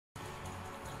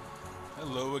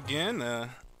Hello again.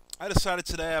 I decided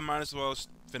today I might as well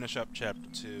finish up chapter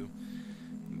 2,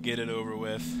 get it over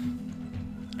with.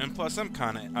 And plus, I'm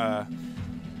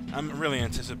really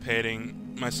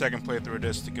anticipating my second playthrough of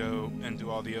this to go and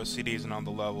do all the OCDs and all the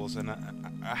levels, and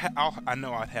I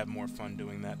know I'd have more fun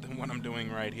doing that than what I'm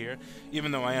doing right here,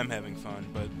 even though I am having fun.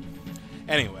 But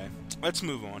anyway, let's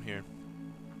move on here,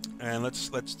 and let's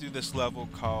do this level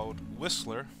called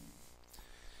Whistler.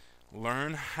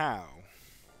 Learn how.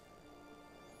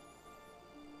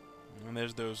 And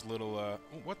there's those little, oh,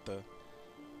 what the?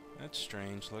 That's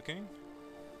strange looking.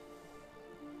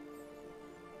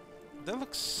 That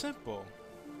looks simple.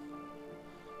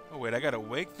 Oh wait, I gotta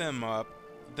wake them up,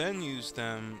 then use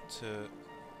them to,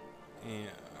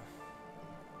 yeah.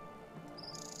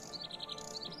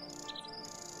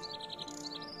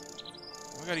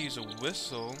 I gotta use a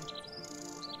whistle.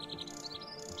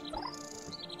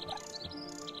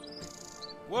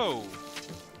 Whoa!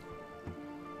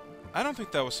 I don't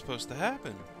think that was supposed to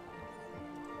happen.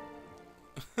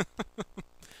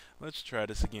 Let's try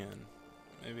this again.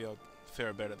 Maybe I'll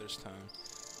fare better this time.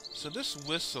 So this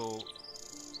whistle,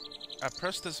 I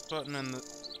press this button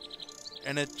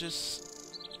and it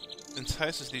just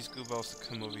entices these gooballs to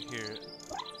come over here.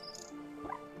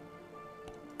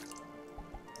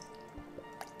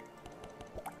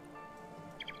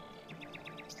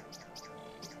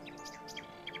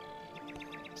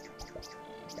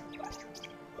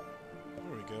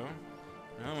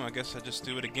 I guess I just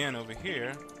do it again over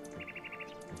here.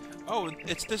 Oh,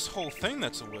 it's this whole thing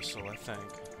that's a whistle, I think.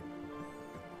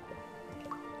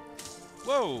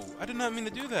 Whoa! I did not mean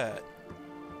to do that.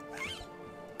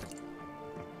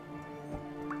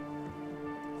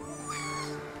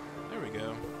 There we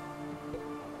go.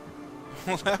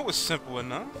 Well, that was simple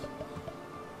enough.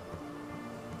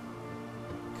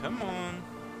 Come on.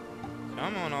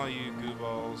 Come on, all you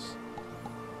gooballs.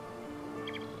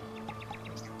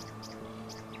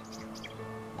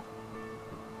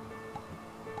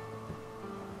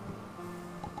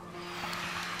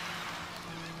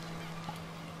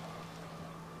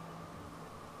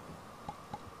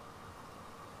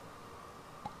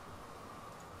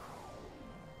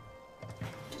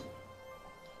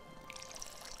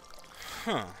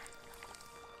 Huh.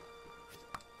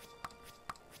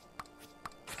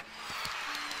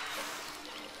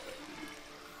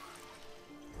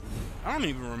 I don't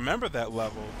even remember that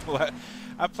level.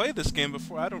 I played this game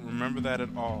before. I don't remember that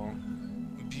at all.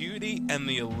 Beauty and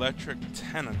the Electric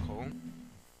Tentacle.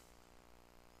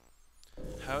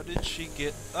 How did she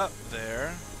get up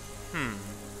there? I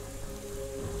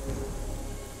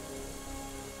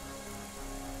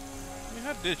mean,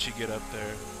 how did she get up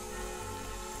there?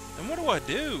 And what do I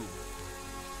do?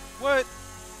 What?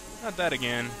 Not that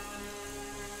again.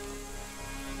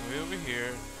 Way over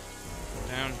here.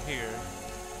 Down here.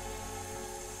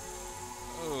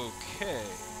 Okay.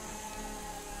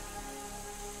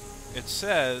 It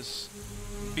says,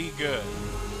 be good.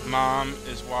 Mom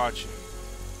is watching.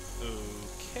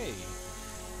 Okay.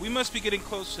 We must be getting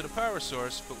close to the power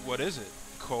source, but what is it?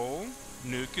 Coal?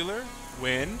 Nuclear?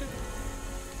 Wind?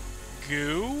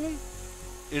 Goo?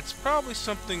 It's probably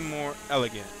something more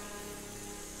elegant.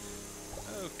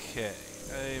 Okay,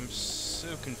 I am so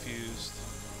confused.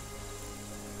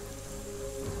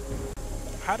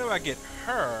 How do I get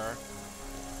her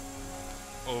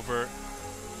over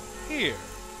here?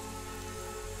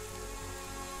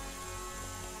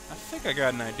 I think I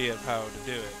got an idea of how to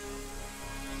do it.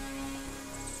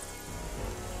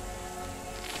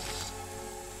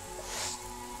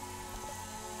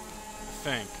 I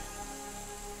think.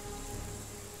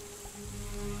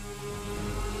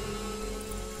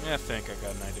 I think I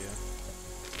got an idea.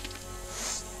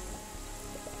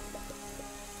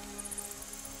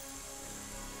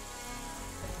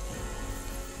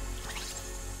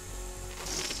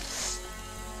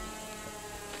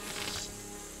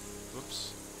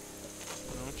 Whoops.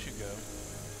 Don't you go.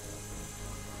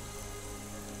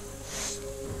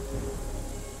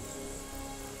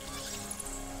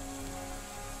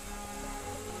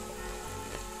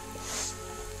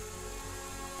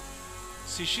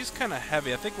 See, she's kind of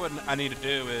heavy. I think what I need to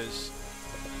do is...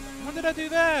 When did I do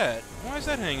that? Why is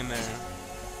that hanging there?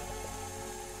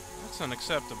 That's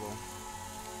unacceptable.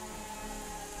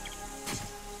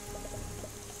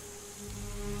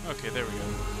 Okay, there we go.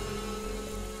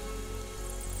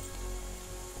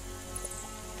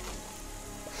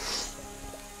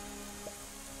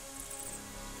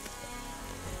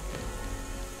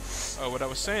 Oh, what I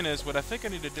was saying is, what I think I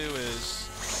need to do is...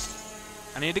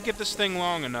 I need to get this thing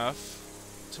long enough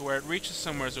to where it reaches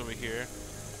somewhere over here,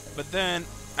 but then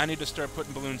I need to start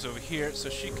putting balloons over here so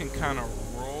she can kind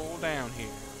of roll down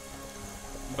here.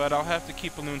 But I'll have to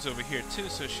keep balloons over here too,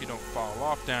 so she don't fall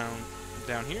off down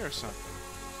here or something.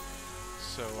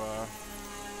 So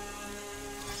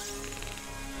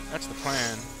that's the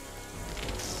plan.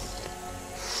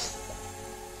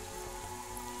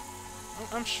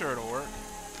 I'm sure it'll work.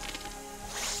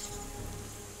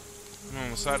 I'm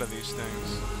on the side of these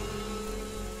things.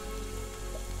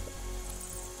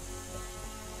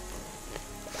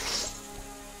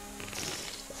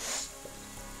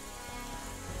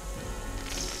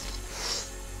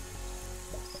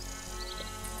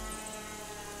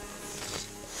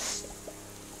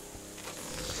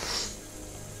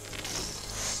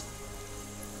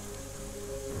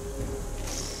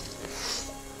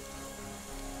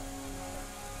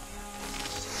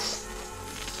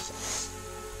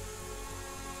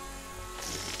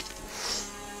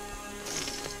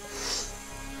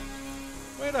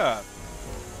 Wait up.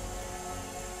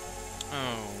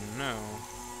 Oh, no.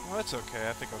 Well, that's okay.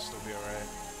 I think I'll still be alright.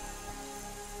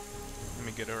 Let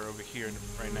me get her over here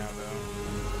right now, though.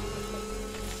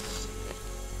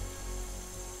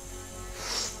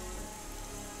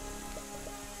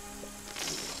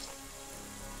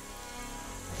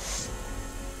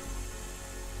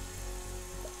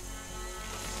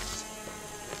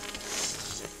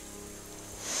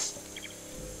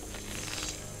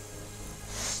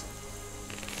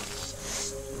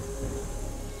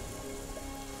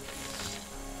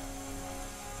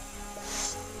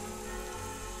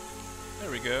 There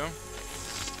we go.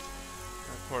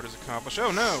 That part is accomplished.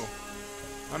 Oh no!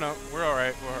 Oh no, we're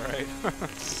alright, we're alright.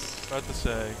 About to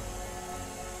say.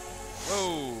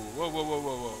 Whoa! Whoa, whoa, whoa,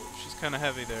 whoa, whoa. She's kinda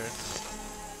heavy there.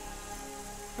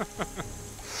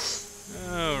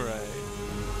 Alright.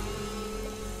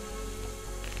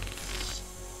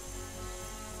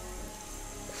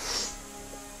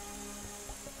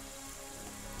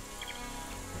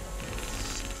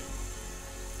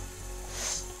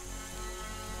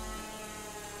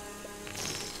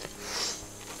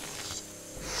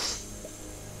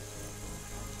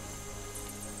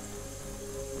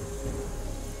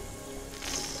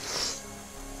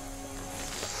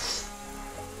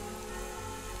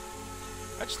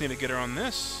 I just need to get her on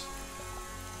this.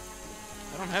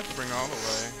 I don't have to bring her all the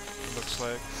way, it looks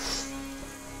like.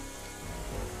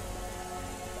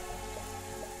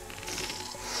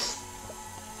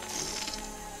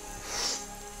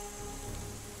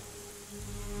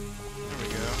 There we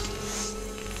go.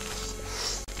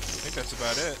 I think that's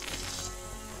about it.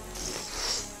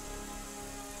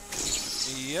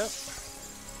 Yep.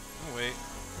 Oh, wait.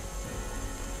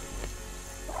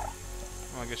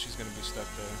 Well, I guess she's gonna be stuck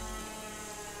there.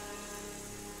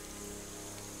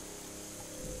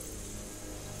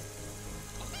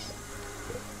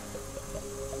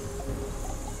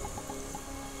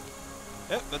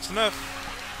 Yep, that's enough.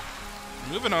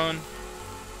 Moving on.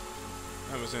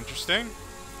 That was interesting.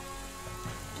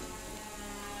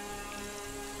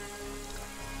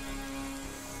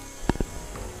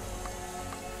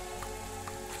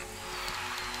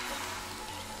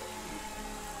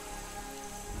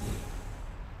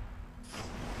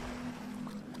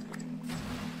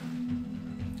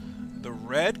 The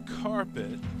red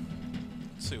carpet.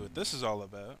 Let's see what this is all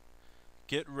about.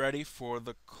 Get ready for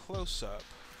the close-up.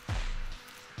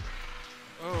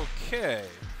 Okay.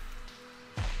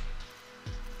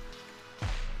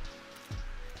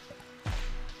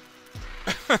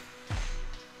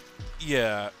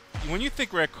 Yeah, when you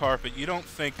think red carpet, you don't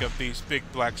think of these big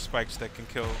black spikes that can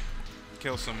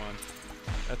kill someone.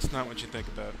 That's not what you think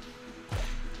about.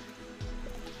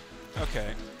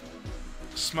 Okay.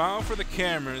 Smile for the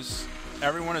cameras.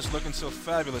 Everyone is looking so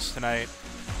fabulous tonight.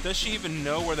 Does she even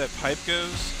know where that pipe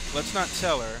goes? Let's not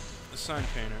tell her. The sign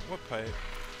painter. What pipe?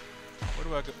 Where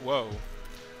do I go? Whoa.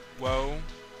 Whoa.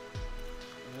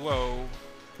 Whoa.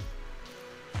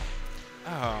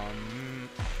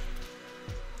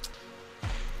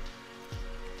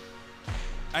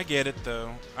 I get it,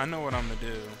 though. I know what I'm gonna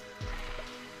do.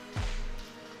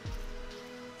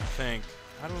 I think.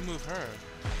 How do I move her?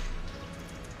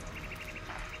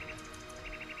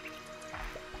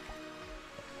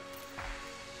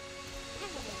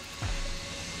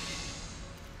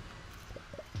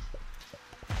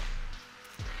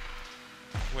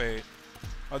 Wait.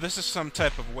 Oh, this is some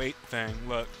type of weight thing.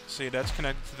 Look, see, that's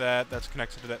connected to that. That's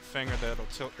connected to that finger that'll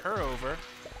tilt her over.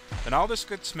 Then all this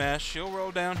gets smashed. She'll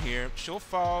roll down here. She'll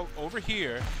fall over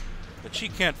here. But she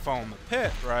can't fall in the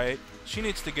pit, right? She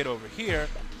needs to get over here.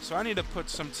 So I need to put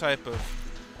some type of...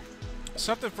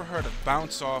 something for her to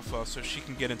bounce off of so she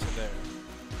can get into there.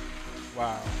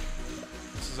 Wow.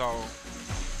 This is all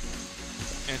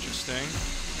interesting.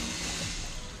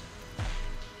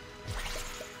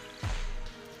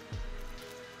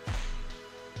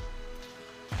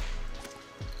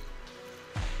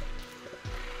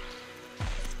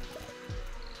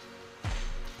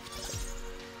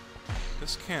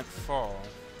 this can't fall.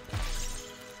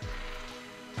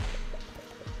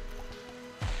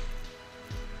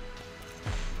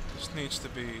 This needs to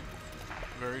be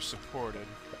very supported.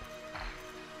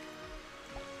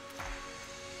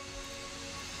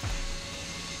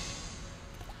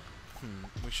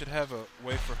 We should have a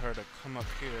way for her to come up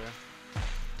here.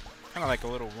 Kind of like a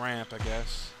little ramp, I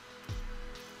guess.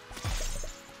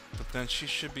 But then she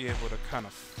should be able to kind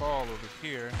of fall over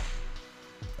here.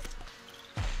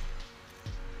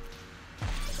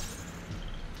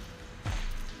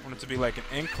 I want it to be like an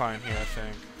incline here, I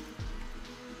think.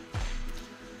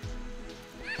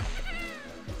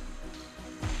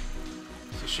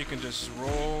 So she can just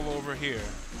roll over here.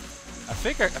 I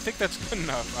think that's good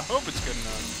enough. I hope it's good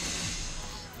enough.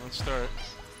 Let's start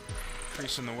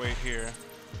increasing the weight here.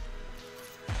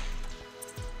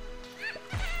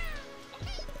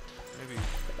 Maybe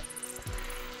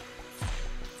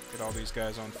get all these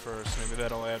guys on first. Maybe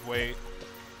that'll add weight.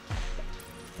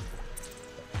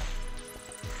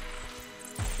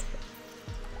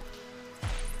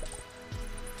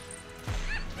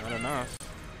 Not enough.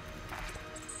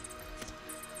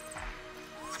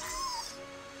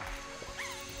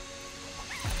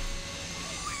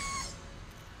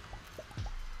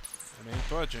 It ain't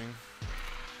budging.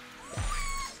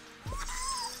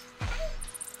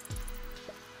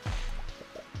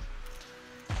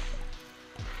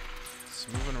 It's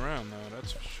moving around though,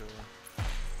 that's for sure.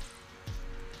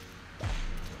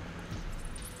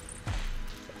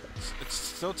 It's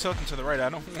still tilting to the right. I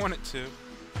don't want it to.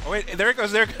 Oh wait, there it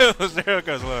goes, there it goes, there it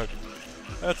goes, look.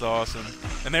 That's awesome.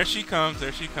 And there she comes,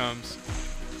 there she comes.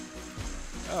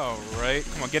 Alright,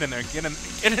 come on, get in there, get in,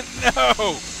 no!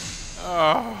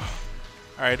 Oh.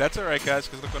 Alright, that's alright guys,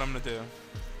 because look what I'm going to do.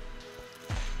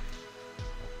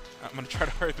 I'm going to try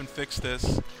to hurry up and fix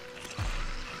this.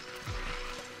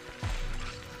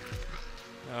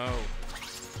 No.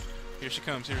 Here she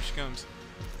comes, here she comes.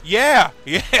 Yeah!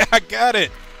 Yeah, I got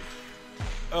it!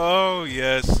 Oh,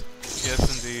 yes.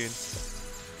 Yes, indeed.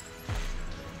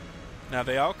 Now,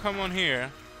 they all come on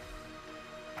here.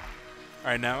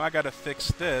 Alright, now I gotta fix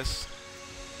this.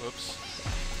 Whoops.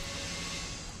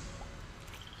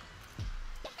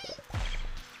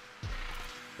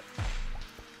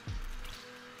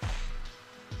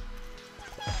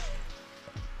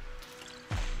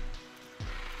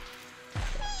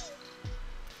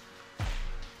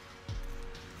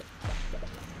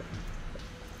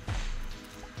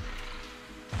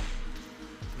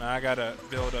 Now I gotta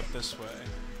build up this way.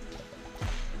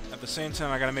 At the same time,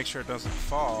 I gotta make sure it doesn't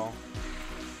fall.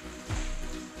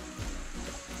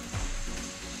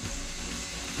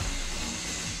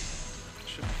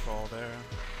 Shouldn't fall there.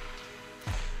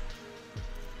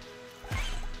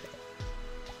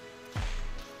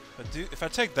 If I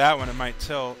take that one, it might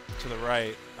tilt to the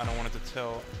right. I don't want it to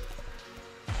tilt.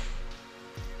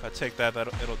 If I take that,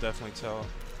 it'll definitely tilt.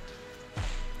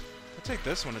 If I take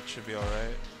this one, it should be alright,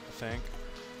 I think.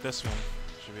 This one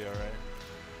should be alright.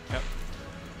 Yep.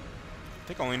 I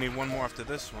think I only need one more after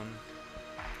this one.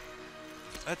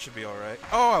 That should be alright.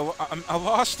 Oh, I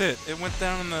lost it! It went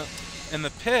down in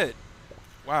the pit!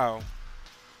 Wow.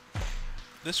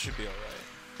 This should be alright.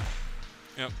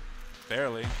 Yep.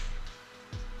 Barely.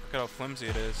 Look at how flimsy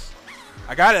it is.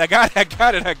 I got it! I got it! I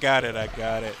got it! I got it! I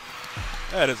got it!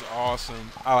 That is awesome.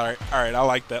 Alright, alright, I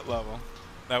like that level.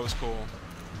 That was cool.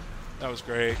 That was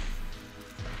great.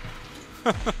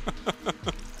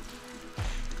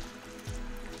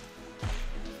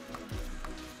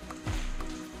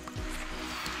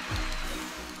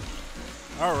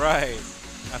 Alright.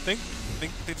 I think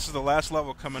this is the last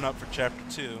level coming up for Chapter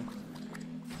 2.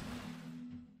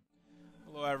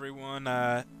 Hello everyone.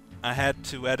 I had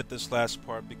to edit this last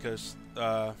part because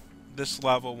this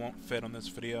level won't fit on this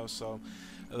video, so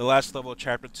the last level of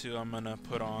Chapter 2 I'm going to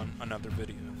put on another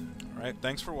video. Alright,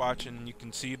 thanks for watching. You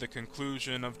can see the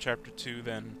conclusion of Chapter 2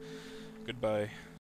 then. Goodbye.